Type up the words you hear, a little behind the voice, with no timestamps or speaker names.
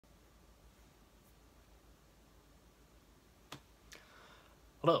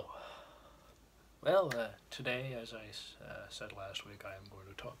Hello. Well, today, as I said last week, I am going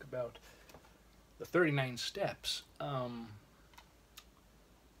to talk about the 39 Steps,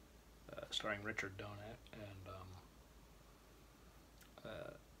 starring Richard Donat and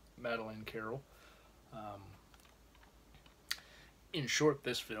Madeleine Carroll. Um, in short,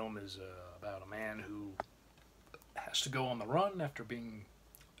 this film is about a man who has to go on the run after being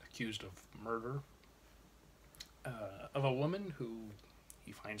accused of murder of a woman who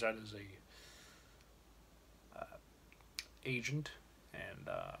he finds out is a agent and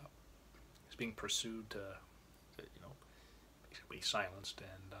is being pursued to, basically silenced.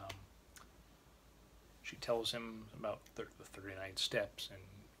 And she tells him about the 39 steps, and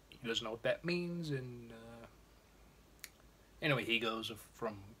he doesn't know what that means. And anyway, he goes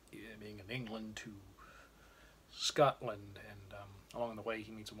from being in England to Scotland, and along the way,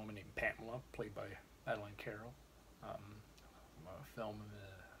 he meets a woman named Pamela, played by Madeleine Carroll. A film,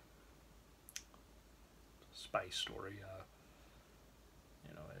 spy story.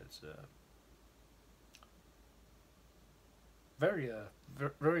 It's a very,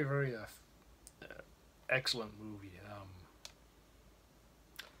 very excellent movie.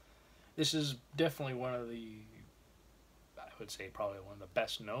 This is definitely one of the, I would say, probably one of the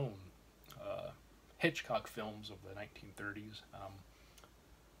best known Hitchcock films of the 1930s.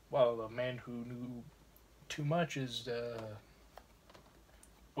 While The Man Who Knew Too Much is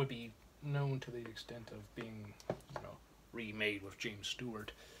would be known to the extent of being, remade with James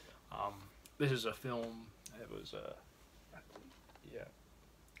Stewart. Um, this is a film that was, yeah,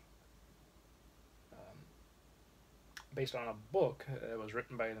 um, based on a book that was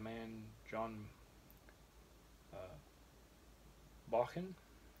written by the man John uh, Bauchin.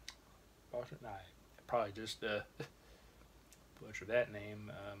 Nah, I probably just butchered that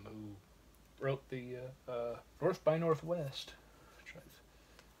name. Who wrote the North by Northwest, which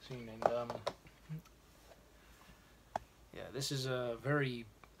I've seen, and yeah, this is a very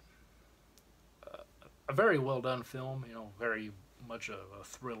well done film. Very much a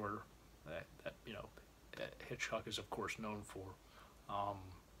thriller that Hitchcock is of course known for. Um,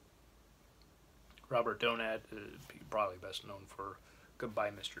 Robert Donat probably best known for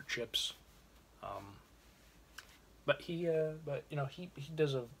Goodbye, Mr. Chips. Um, he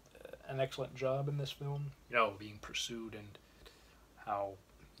does an excellent job in this film. Being pursued and how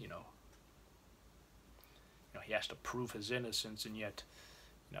he has to prove his innocence, and yet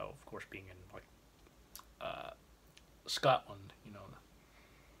of course being in like Scotland,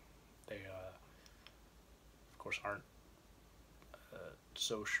 they of course aren't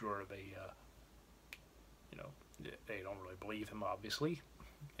so sure. You know they don't really believe him, obviously,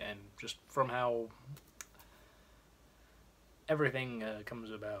 and just from how everything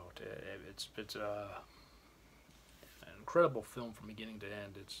comes about, it's an incredible film from beginning to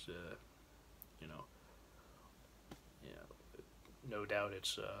end. It's you know no doubt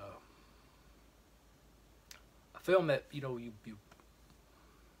it's a film that you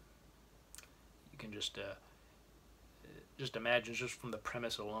can just imagine, just from the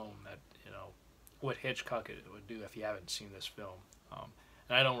premise alone, that what Hitchcock would do if you haven't seen this film.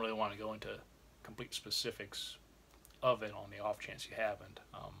 And I don't really want to go into complete specifics of it on the off chance you haven't.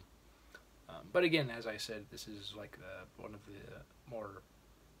 But again, as I said, this is like one of the more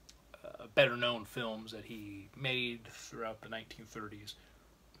better known films that he made throughout the 1930s.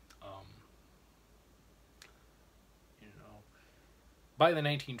 Um, you know, by the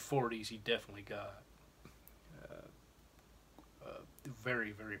 1940s, he definitely got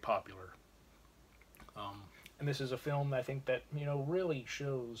very, very popular. And this is a film I think that really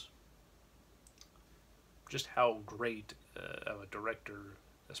shows just how great of a director,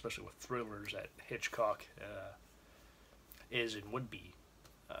 especially with thrillers, that Hitchcock is and would be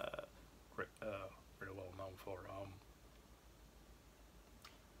very well known for.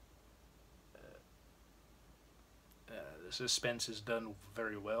 The suspense is done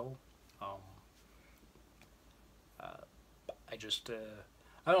very well. Um, uh, I just,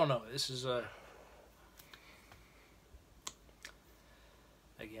 I don't know. This is a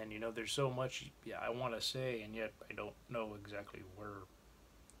again, there's so much I want to say, and yet I don't know exactly where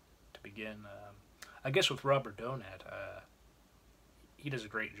to begin. I guess with Robert Donat, he does a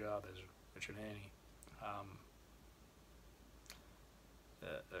great job as Richard Haney. Um,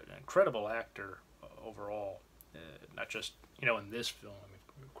 an incredible actor overall, not just in this film. I mean,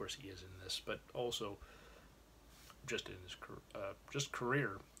 of course he is in this, but also just in his just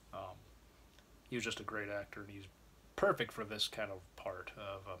career. Um, he was just a great actor, and he's perfect for this kind of part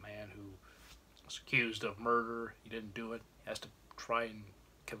of a man who was accused of murder. He didn't do it. He has to try and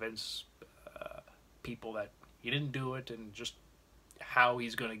convince people that he didn't do it, and just how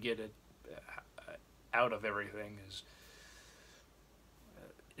he's going to get it out of everything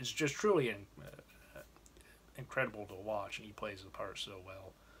is just truly incredible to watch, and he plays the part so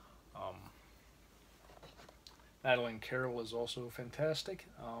well. Um, Madeline Carroll is also fantastic.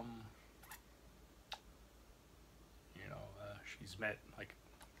 She's met like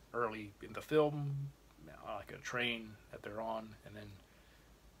early in the film, like a train that they're on, and then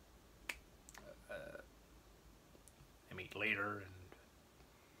they meet later and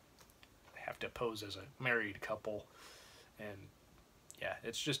have to pose as a married couple, and yeah,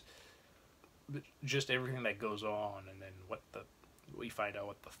 it's just everything that goes on, and then we find out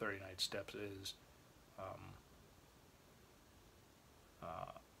what the 39 steps is. Um,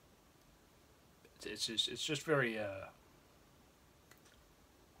 uh, it's just very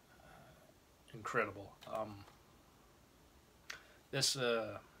incredible. This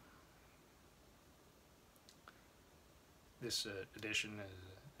this edition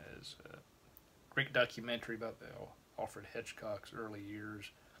is a great documentary about Alfred Hitchcock's early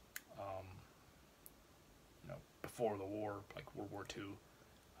years, um, before the war, like World War II.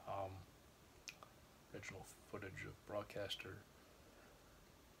 Um, Original footage of broadcaster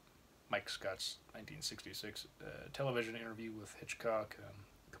Mike Scott's 1966 television interview with Hitchcock,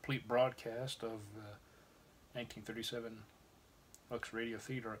 complete broadcast of 1937 Lux Radio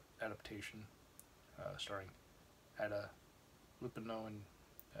Theater adaptation, starring Ada Lupino and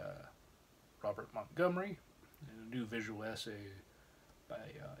Robert Montgomery, and a new visual essay by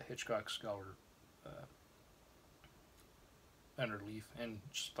Hitchcock scholar Leonard Leaf, and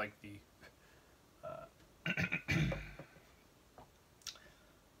just like the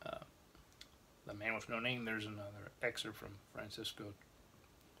Man with No Name, there's another excerpt from Francisco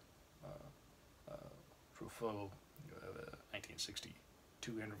Truffaut,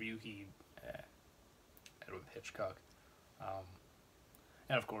 1962 interview he had with Hitchcock.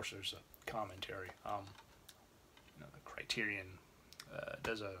 And of course there's a commentary. The Criterion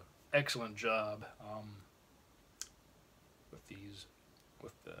does an excellent job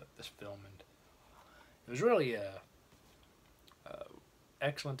with this film, and it was really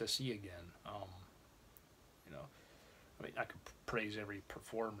excellent to see again. I mean, I could praise every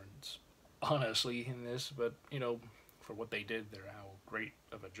performance, honestly, in this, but, for what they did there, how great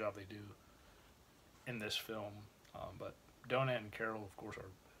of a job they do in this film. But Donat and Carroll, of course,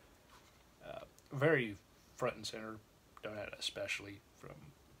 are very front and center. Donat especially, from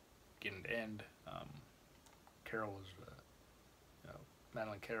beginning to end. Carroll is,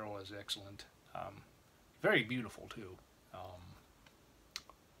 Madeline Carroll is excellent. Very beautiful, too.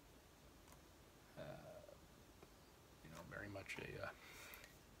 Very much a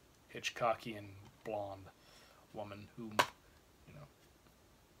Hitchcockian blonde woman who,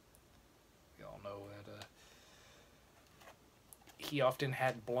 we all know that he often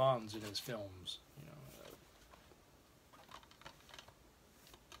had blondes in his films.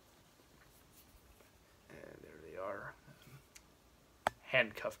 And there they are,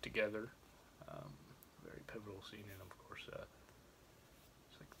 handcuffed together. Very pivotal scene, and of course,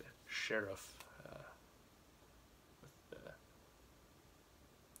 it's like the sheriff.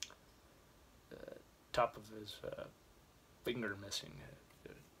 Top of his finger missing,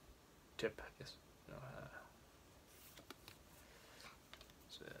 tip, I guess.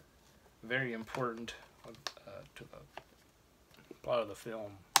 It's very important to the plot of the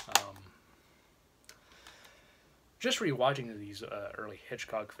film. Just rewatching these early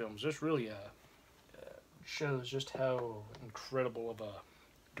Hitchcock films just really shows just how incredible of a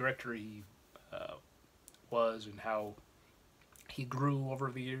director he was, and how he grew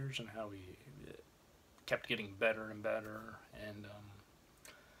over the years, and how he kept getting better and better, and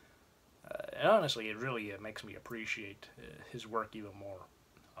honestly, it really makes me appreciate his work even more.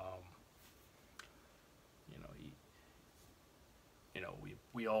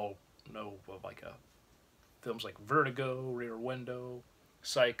 We all know of films like Vertigo, Rear Window,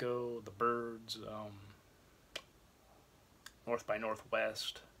 Psycho, The Birds, North by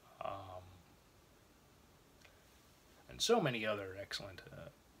Northwest, and so many other excellent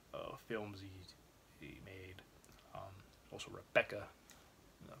films he made. Also Rebecca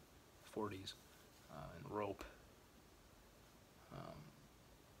in the 40s, and Rope,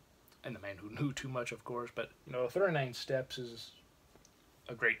 and The Man Who Knew Too Much, of course. But 39 Steps is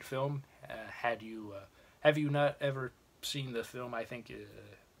a great film. Have you not ever seen the film? I think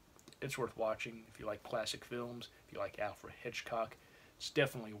it's worth watching if you like classic films. If you like Alfred Hitchcock, it's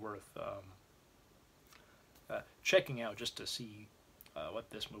definitely worth checking out just to see what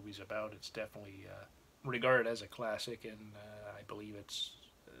this movie's about. It's definitely regarded as a classic, and I believe it's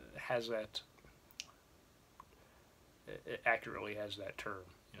has that it accurately has that term.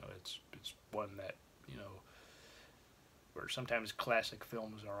 It's one that, where sometimes classic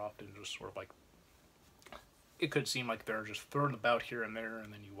films are often just sort of like, it could seem like they're just thrown about here and there,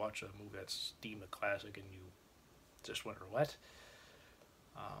 and then you watch a movie that's deemed a classic and you just wonder what.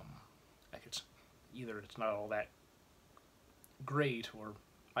 Like either it's not all that great or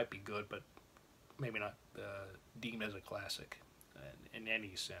might be good, but maybe not deemed as a classic in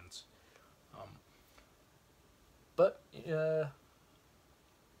any sense. But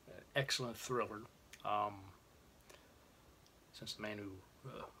excellent thriller. Since the man who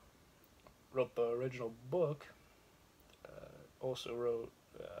wrote the original book also wrote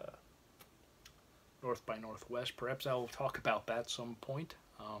North by Northwest. Perhaps I will talk about that some point.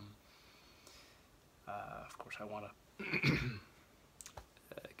 Of course, I want to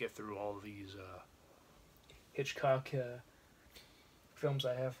get through all of these Hitchcock films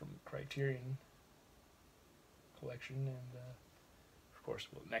I have from Criterion collection, and of course,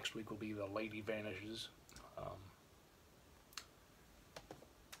 next week will be The Lady Vanishes.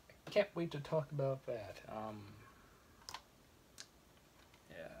 I can't wait to talk about that.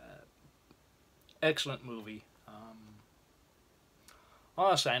 Excellent movie.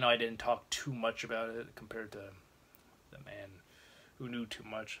 Honestly, I know I didn't talk too much about it compared to The Man Who Knew Too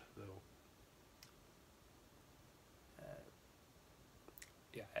Much, though.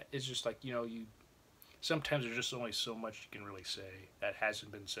 Yeah, it's just like, you sometimes there's just only so much you can really say that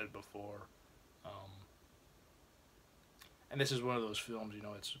hasn't been said before. And this is one of those films,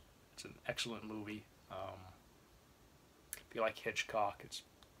 it's an excellent movie. If you like Hitchcock, it's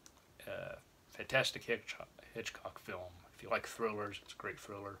a fantastic Hitchcock film. If you like thrillers, it's a great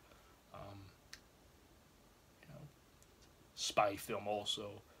thriller. Spy film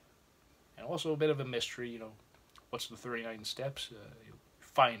also. And also a bit of a mystery, what's the 39 steps? You'll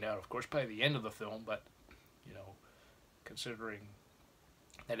find out, of course, by the end of the film, but, considering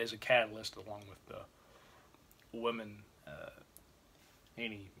that is a catalyst along with the woman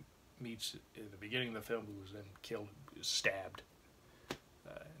Annie meets in the beginning of the film, who was then killed, stabbed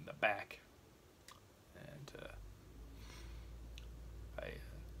in the back, and by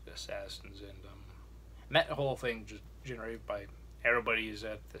assassins, and that whole thing just generated by everybody is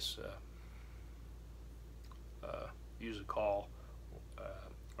at this music hall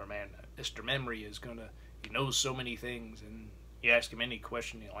where Mr. Memory is he knows so many things, and you ask him any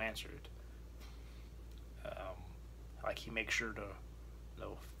question, he'll answer it. Like he makes sure to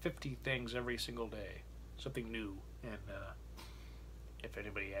know 50 things every single day, something new, and if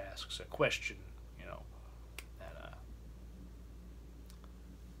anybody asks a question, that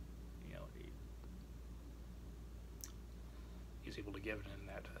he's able to give it, in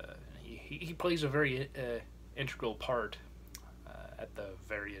that he plays a very integral part at the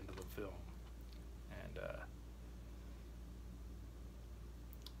very end of the film, and the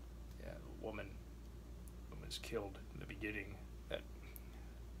woman is killed in the beginning that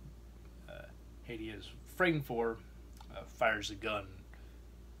Haiti is framed for, fires a gun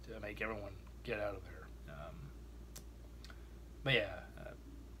to make everyone get out of there. But yeah,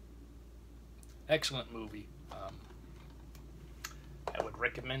 excellent movie. I would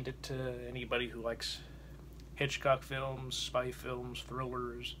recommend it to anybody who likes Hitchcock films, spy films,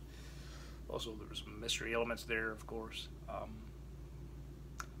 thrillers. Also, there's some mystery elements there, of course.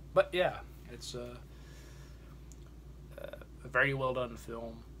 But yeah, it's a very well done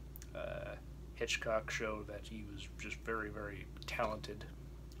film. Hitchcock showed that he was just very, very talented.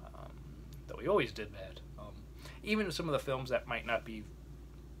 Though he always did that. Even in some of the films that might not be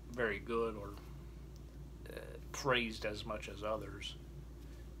very good or praised as much as others,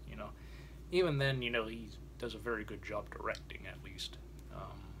 even then, he does a very good job directing, at least.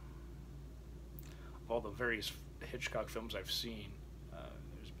 Of all the various Hitchcock films I've seen,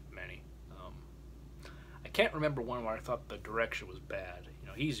 there's many. I can't remember one where I thought the direction was bad.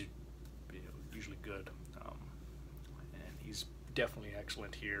 He's usually good, and he's definitely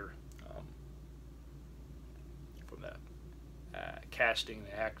excellent here. From the casting,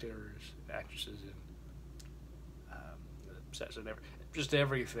 the actors, the actresses, and the sets, and just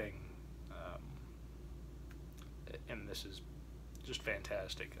everything. And this is just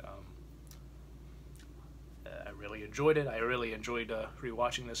fantastic. I really enjoyed it. I really enjoyed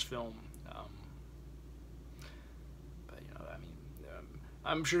rewatching this film. But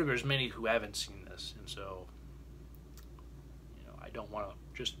I'm sure there's many who haven't seen this, and so I don't want to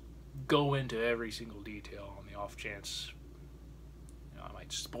just go into every single detail on the off chance I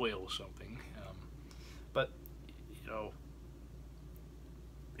might spoil something. But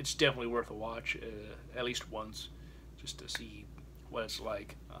it's definitely worth a watch, at least once, just to see what it's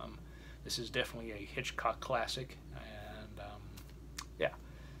like. this is definitely a Hitchcock classic, and yeah,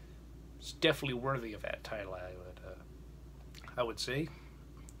 it's definitely worthy of that title. I would say.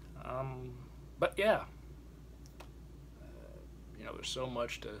 But yeah, there's so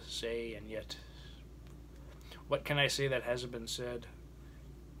much to say, and yet, what can I say that hasn't been said?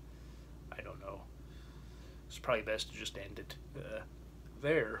 I don't know. It's probably best to just end it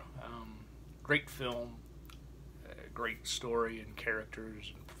there. Great film, great story and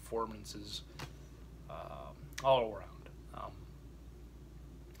characters and performances, all around.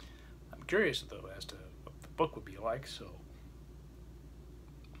 I'm curious though as to what the book would be like, so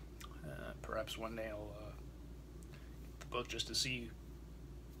perhaps one day I'll get the book just to see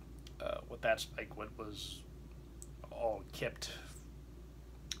what that's like, what was all kept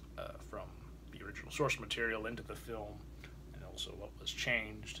from the original source material into the film, and also what was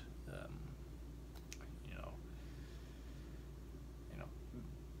changed.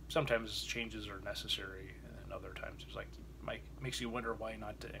 Sometimes changes are necessary, and other times it's like makes you wonder why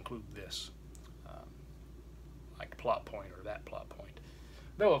not to include this, like plot point or that plot point.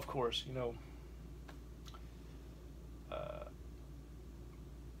 Though of course,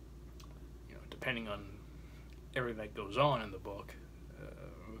 depending on everything that goes on in the book,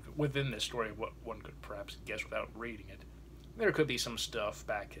 within this story, what one could perhaps guess without reading it, there could be some stuff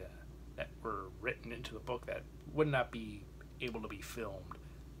back that were written into the book that would not be able to be filmed,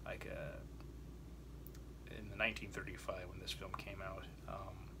 like in the 1935 when this film came out.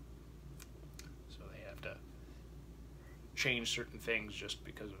 So they have to change certain things just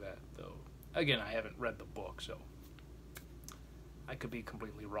because of that. Though, again, I haven't read the book, so I could be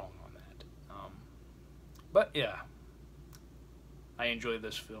completely wrong on that. But yeah, I enjoyed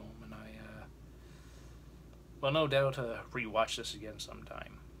this film, and I will no doubt rewatch this again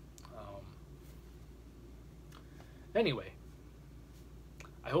sometime. Anyway,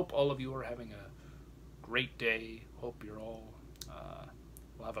 I hope all of you are having a great day. Hope you're all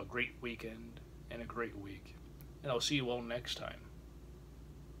will have a great weekend and a great week. And I'll see you all next time.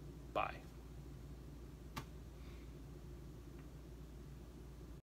 Bye.